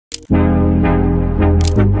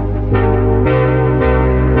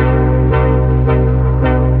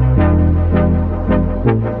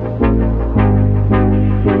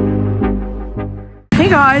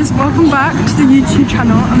guys, welcome back to the YouTube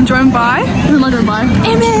channel. I'm joined by... Who am I joined by?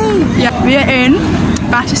 Immy! Yeah, we are in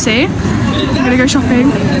Battersea. I'm gonna go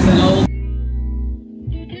shopping.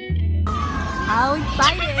 How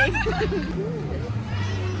exciting!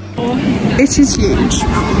 It is huge.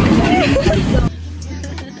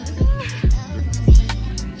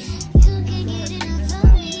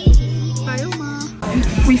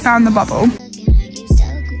 We found the bubble.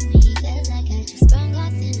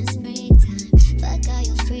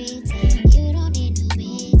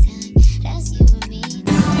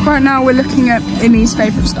 Right now we're looking at Immy's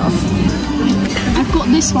favourite stuff. I've got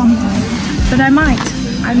this one, but I might.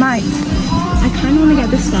 I kind of want to get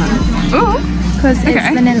this one. Oh, because it's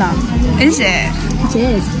vanilla. Is it? It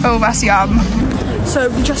is. Oh, that's yum. So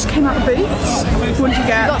we just came out of Boots. What did you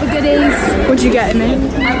get? Got the goodies. What did you get, Immy?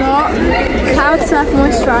 I got Cloud Surf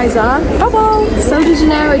Moisturiser. Bubble. So de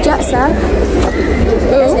Janeiro Jet Surf.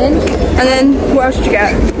 Ooh. And then what else did you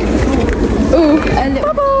get? Ooh, A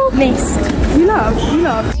little bubble mist. You love.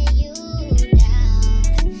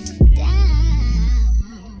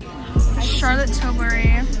 Charlotte Tilbury.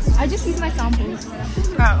 I just use my samples.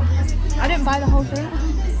 Oh. I didn't buy the whole thing.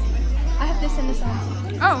 I have this in the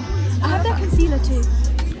sample. Oh. I have that concealer too.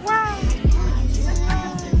 Wow.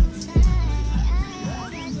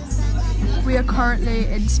 We are currently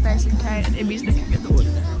in Space and Kane and Immy's looking at the order.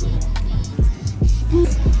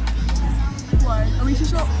 Why? Are we too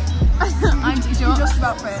short? I'm too short. Just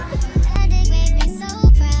about fit.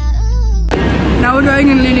 Now we're going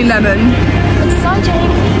in Lululemon. Exciting.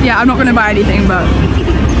 Yeah, I'm not going to buy anything, but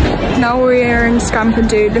now we're in Scamp and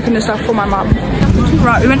Dude looking at stuff for my mum.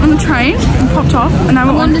 Right, we went on the train and popped off, and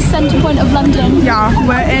now we're on the centre point of London. Yeah,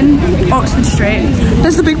 we're in Oxford Street.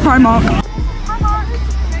 There's the big Primark.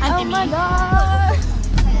 Oh my god!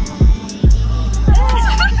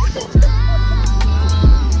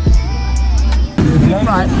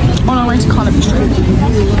 Right, on our way to Carnaby Street.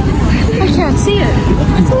 I can't see it.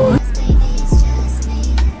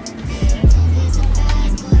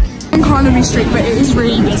 On Carnaby Street, but it is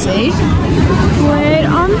really busy. Wait,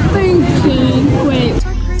 I'm thinking. Wait.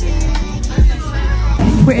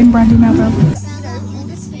 We're in Brandy Melville.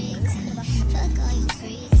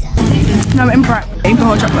 No, we're in Brandy, the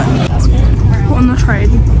hot chocolate. We're on the train.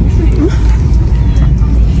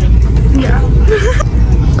 Yeah.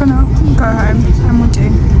 Gonna go home and we'll do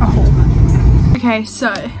a haul. Okay,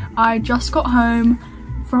 so I just got home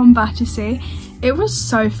from Battersea. It was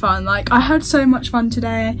so fun. Like, I had so much fun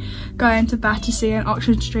today going to Battersea and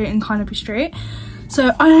Oxford Street and Carnaby Street.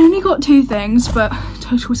 So I only got 2 things, but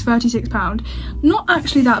total was £36. Not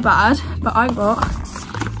actually that bad, but I got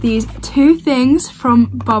these 2 things from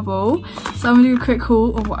Bubble. So I'm gonna do a quick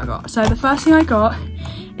haul of what I got. So the first thing I got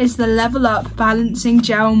is the Level Up Balancing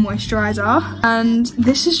Gel Moisturiser. And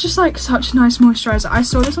this is just like such a nice moisturiser. I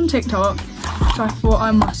saw this on TikTok, so I thought I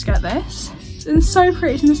must get this. It's so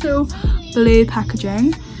pretty. It's in this little blue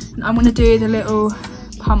packaging. And I'm gonna do the little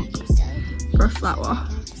pump for a flower.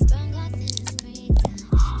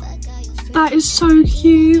 That is so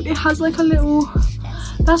cute. It has like a little,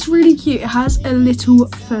 that's really cute. It has a little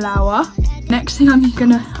flower. Next thing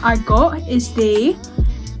I got is the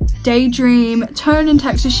Daydream Tone and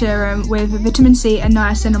Texture Serum with vitamin C and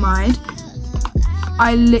niacinamide.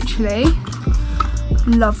 I literally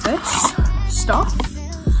love this stuff.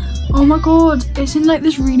 Oh my god, it's in like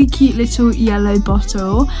this really cute little yellow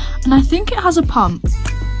bottle, and I think it has a pump.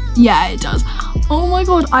 Yeah, it does. Oh my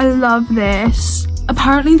god, I love this.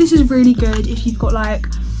 Apparently this is really good if you've got like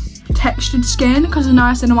textured skin, because the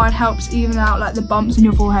niacinamide helps even out like the bumps in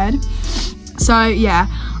your forehead. So yeah,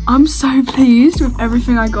 I'm so pleased with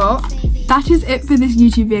everything I got. That is it for this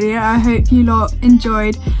YouTube video. I hope you lot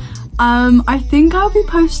enjoyed. I think I'll be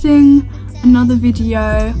posting another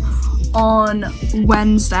video on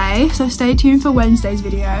Wednesday, so stay tuned for Wednesday's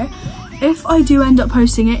video. If I do end up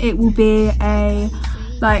posting it, it will be a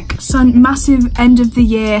like massive end of the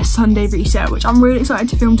year Sunday reset, which I'm really excited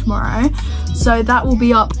to film tomorrow. So that will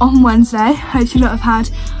be up on Wednesday. Hope you lot have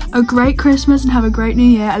had a great Christmas and have a great New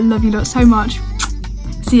Year. I love you lot so much.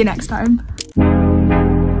 See you next time.